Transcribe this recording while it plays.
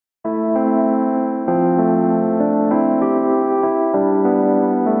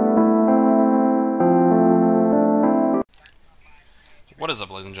is up,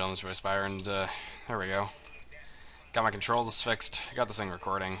 ladies and gentlemen? It's Aspiire, and there we go. Got my controls fixed. Got this thing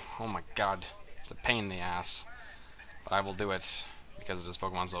recording. Oh my god, it's a pain in the ass, but I will do it because it is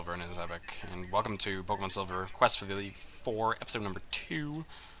Pokemon Silver and it is epic. And welcome to Pokemon Silver Quest for the Elite 4, episode number 2.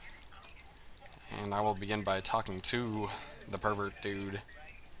 And I will begin by talking to the pervert dude.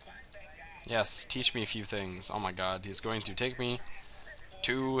 Yes, teach me a few things. Oh my god, he's going to take me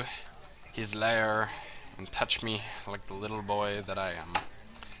to his lair and touch me like the little boy that I am.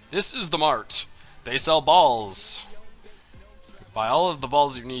 This is the mart. They sell balls. Buy all of the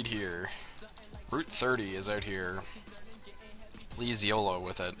balls you need here. Route 30 is out here. Please YOLO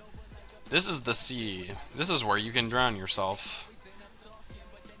with it. This is the sea. This is where you can drown yourself.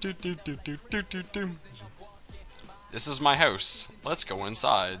 This is my house. Let's go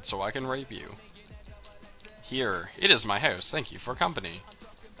inside so I can rape you. Here. It is my house. Thank you for company.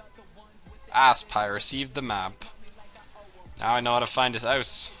 Aspiire received the map. Now I know how to find his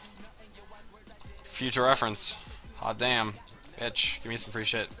house. Future reference. Hot damn. Bitch, give me some free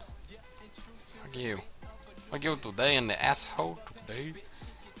shit. Fuck you. Fuck you today in the asshole today.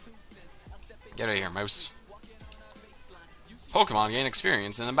 Get out of here, mouse. Pokemon gain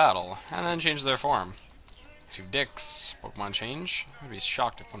experience in a battle, and then change their form. Two dicks. Pokemon change? I'd be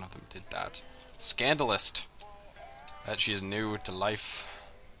shocked if one of them did that. Scandalist. Bet she's new to life.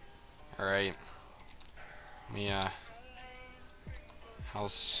 Alright.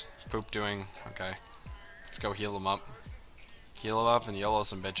 How's Poop doing? Okay. Let's go heal him up. Heal him up and YOLO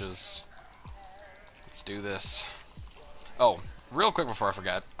some bitches. Let's do this. Oh, real quick before I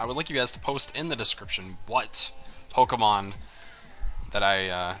forget, I would like you guys to post in the description what Pokemon that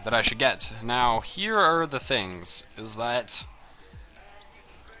I should get. Now, here are the things, is that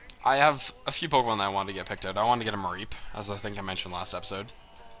I have a few Pokemon that I wanted to get picked out. I wanted to get a Mareep, as I think I mentioned last episode.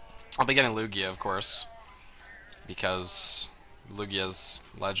 I'll be getting Lugia, of course, because Lugia's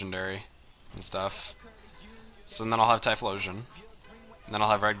legendary and stuff. So then I'll have Typhlosion, and then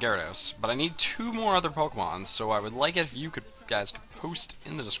I'll have Red Gyarados. But I need two more other Pokemon, so I would like it if you guys could post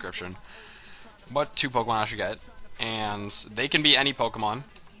in the description what two Pokemon I should get. And they can be any Pokemon,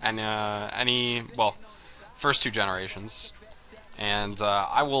 and well, first two generations. And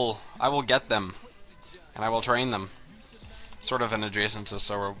I will get them, and I will train them. Sort of an adjacent to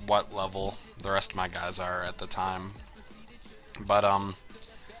sort of what level the rest of my guys are at the time. But I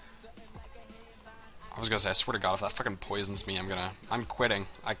was gonna say, I swear to God, if that fucking poisons me, I'm quitting.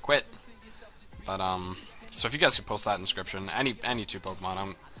 I quit. But so if you guys could post that in the description, any two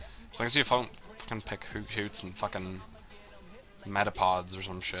Pokemon, as long as you don't fucking pick Hoots and fucking Metapods or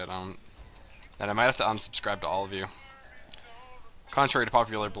some shit, then I might have to unsubscribe to all of you. Contrary to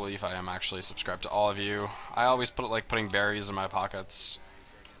popular belief, I am actually subscribed to all of you. I always put it like putting berries in my pockets.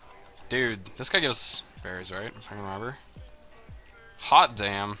 Dude, this guy gives berries, right? If I can remember. Hot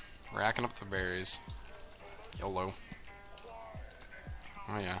damn. Racking up the berries. YOLO.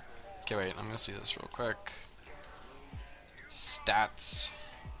 Oh yeah. Okay, wait, I'm gonna see this real quick. Stats.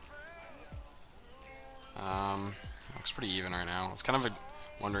 Looks pretty even right now. I was kind of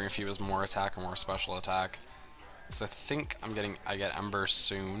wondering if he was more attack or more special attack. Because I think I get Ember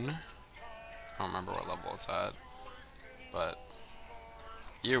soon. I don't remember what level it's at. But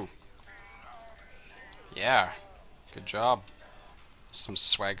you. Yeah. Good job. Some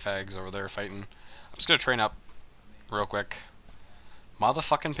swag fags over there fighting. I'm just gonna train up real quick.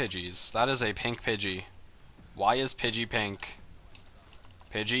 Motherfucking Pidgeys. That is a pink Pidgey. Why is Pidgey pink?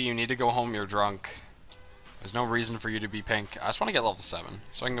 Pidgey, you need to go home, you're drunk. There's no reason for you to be pink. I just want to get level 7,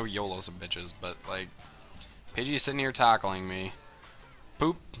 so I can go YOLO some bitches, but like, Pidgey's sitting here tackling me.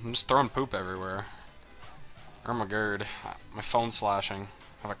 Poop. I'm just throwing poop everywhere. Oh my god. My phone's flashing.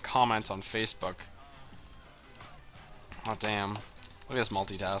 I have a comment on Facebook. Oh damn. Look at this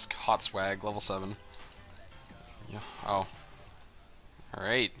multitask. Hot swag, level 7. Yeah. Oh.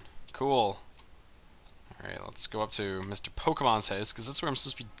 Alright. Cool. Alright, let's go up to Mr. Pokemon's house, because that's where I'm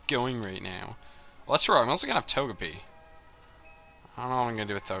supposed to be going right now. Well, that's true. I'm also going to have Togepi. I don't know what I'm going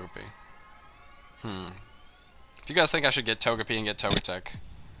to do with Togepi. If you guys think I should get Togepi and get Togetic,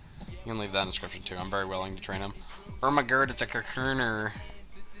 you can leave that in the description too. I'm very willing to train him. Oh my god, it's a Cocoonor.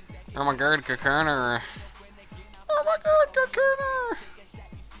 Oh my god, Cocoonor. Oh my god, Cocoonor.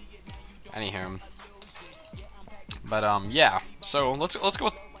 Anywho. But, yeah. So, let's go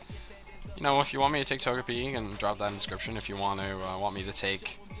with, you know, if you want me to take Togepi, you can drop that in the description. If you want me to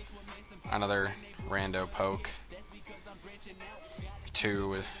take another rando poke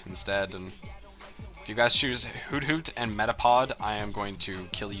 2 instead, and if you guys choose Hoot and Metapod, I am going to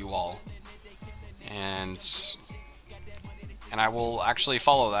kill you all. And I will actually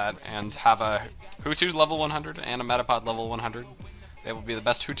follow that and have a Hoot level 100 and a Metapod level 100. They will be the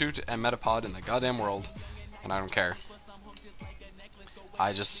best Hoot and Metapod in the goddamn world, and I don't care.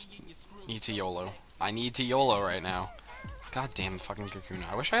 I just need to YOLO. I need to YOLO right now. Goddamn fucking Cocoon.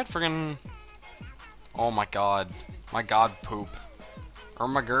 I wish I had friggin'... Oh my god. My god poop. Or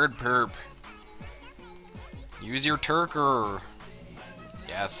my gird perp. Use your Turker.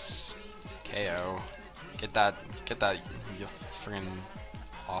 Yes. KO. Get that friggin'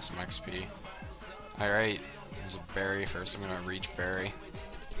 awesome XP. Alright. There's a berry first. I'm gonna reach berry.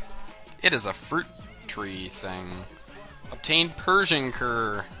 It is a fruit tree thing. Obtain Persian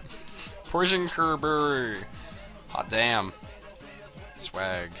cur. Persian cur berry. Hot damn.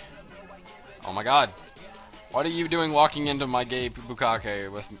 Swag. Oh my god. What are you doing walking into my gay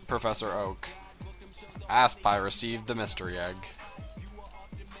bukake with Professor Oak? Aspiire received the mystery egg.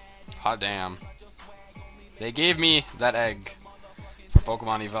 Hot damn. They gave me that egg. For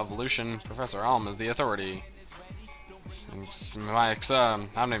Pokemon Evolution, Professor Elm is the authority. Oh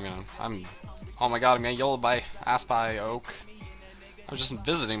my god, I'm getting yelled by Aspiire Oak. I was just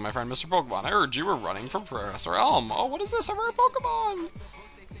visiting my friend Mr. Pokemon. I heard you were running from Professor Elm. Oh, what is this? A rare Pokemon!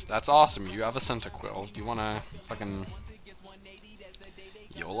 That's awesome. You have a Centiquil. Do you want to fucking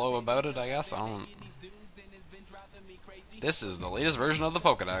YOLO about it, I guess? I don't... This is the latest version of the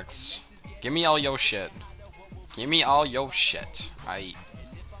Pokedex. Give me all yo shit. Give me all yo shit.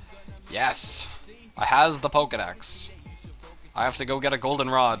 Yes! I has the Pokedex. I have to go get a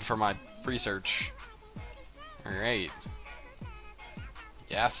goldenrod for my research. Alright.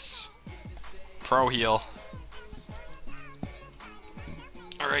 Yes. Pro heal.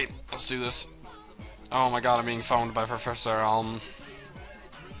 Alright, let's do this. Oh my god, I'm being phoned by Professor Elm.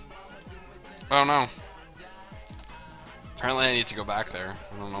 Oh no. Apparently I need to go back there.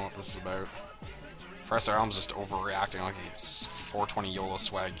 I don't know what this is about. Professor Elm's just overreacting like he's 420 YOLO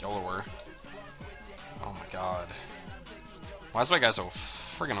swag YOLOer. Oh my god. Why is my guy so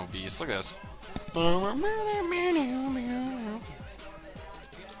friggin' obese? Look at this. Alright.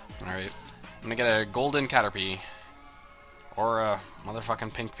 I'm gonna get a golden Caterpie. Or a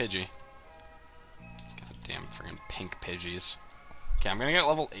motherfucking pink Pidgey. Goddamn friggin' pink Pidgeys. Okay, I'm gonna get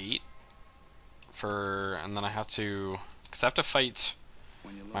level 8. And then I have to... Because I have to fight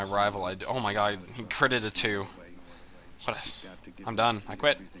my rival. Oh my god, he critted a 2. I'm done. I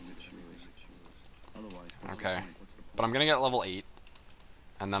quit. Okay. But I'm gonna get level 8.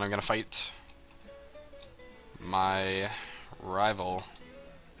 And then I'm gonna fight my rival.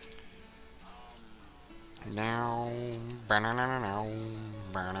 Now,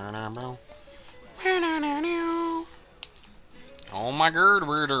 oh my god,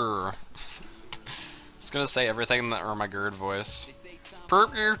 weirder. I was gonna say everything that were my gird voice.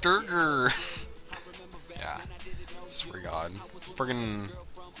 Yeah. Swear God. Friggin'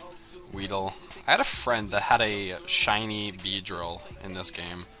 Weedle. I had a friend that had a shiny Beedrill in this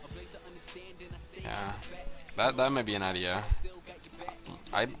game. Yeah. That might be an idea.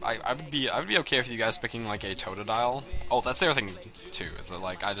 I would be okay with you guys picking like a Totodile. Oh, that's the other thing too, is that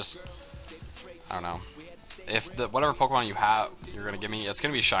like I don't know. If whatever Pokemon you have you're gonna give me, it's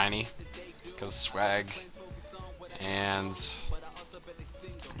gonna be shiny. Because swag. And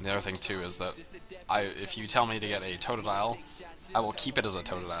the other thing too is that if you tell me to get a Totodile, I will keep it as a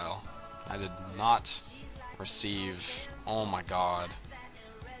Totodile. I did not receive. Oh my god.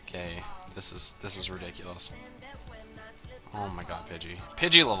 Okay, this is ridiculous. Oh my god, Pidgey.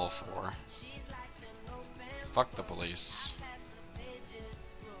 Pidgey level 4. Fuck the police.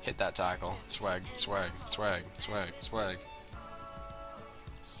 Hit that tackle. Swag, swag, swag, swag, swag.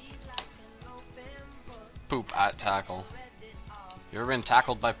 Poop at tackle. You ever been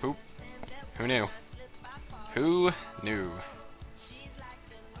tackled by poop? Who knew? Who knew?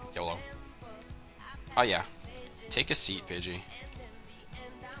 YOLO. Oh yeah. Take a seat, Pidgey.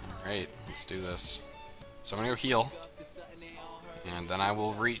 Alright, let's do this. So I'm gonna go heal. And then I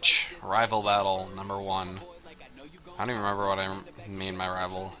will reach rival battle number 1. I don't even remember what I made my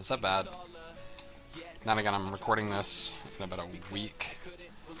rival. Is that bad? Then again, I'm recording this in about a week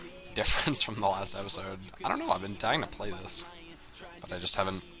difference from the last episode. I don't know, I've been dying to play this. But I just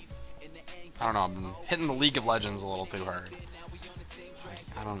haven't... I don't know, I've been hitting the League of Legends a little too hard.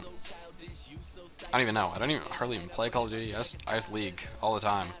 I don't even know. I don't even hardly even play Call of Duty. I just League all the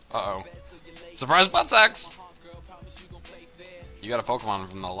time. Uh-oh. Surprise Buttsex! You got a Pokemon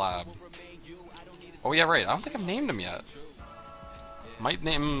from the lab. Oh yeah, right. I don't think I've named him yet. Might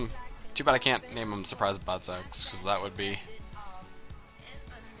name him... Too bad I can't name him Surprise Buttsex, because that would be...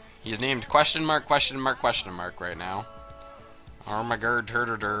 He's named question mark, question mark, question mark right now. Oh my god,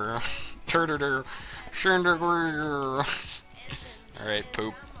 turder. Turder. Alright,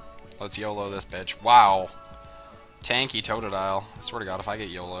 poop. Let's YOLO this bitch. Wow. tanky Totodile. I swear to God, if I get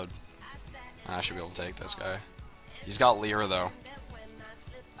YOLO'd, I should be able to take this guy. He's got Leer, though.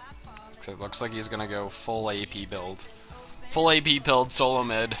 So it looks like he's gonna go full AP build. Full AP build, solo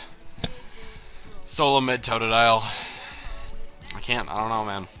mid. Solo mid Totodile. I don't know,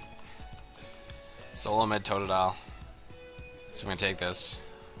 man. Solo mid Totodile. So I'm gonna take this.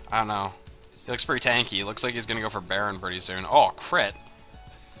 I don't know. He looks pretty tanky. He looks like he's gonna go for Baron pretty soon. Oh, crit!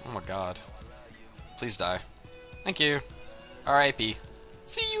 Oh my god. Please die. Thank you. R.I.P.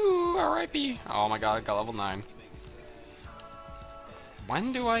 See you! R.I.P. Oh my god, I got level 9.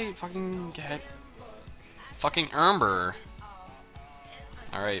 When do I fucking get... fucking Ember?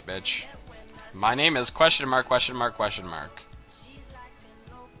 Alright, bitch. My name is question mark, question mark, question mark.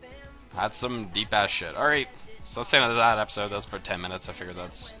 That's some deep-ass shit. Alright, so that's the end of that episode. That's for 10 minutes. I figured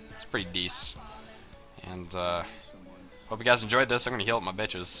that's pretty decent. And, hope you guys enjoyed this. I'm gonna heal up my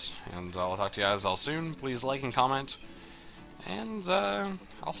bitches. And I'll talk to you guys all soon. Please like and comment. And,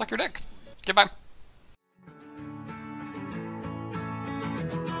 I'll suck your dick. Goodbye.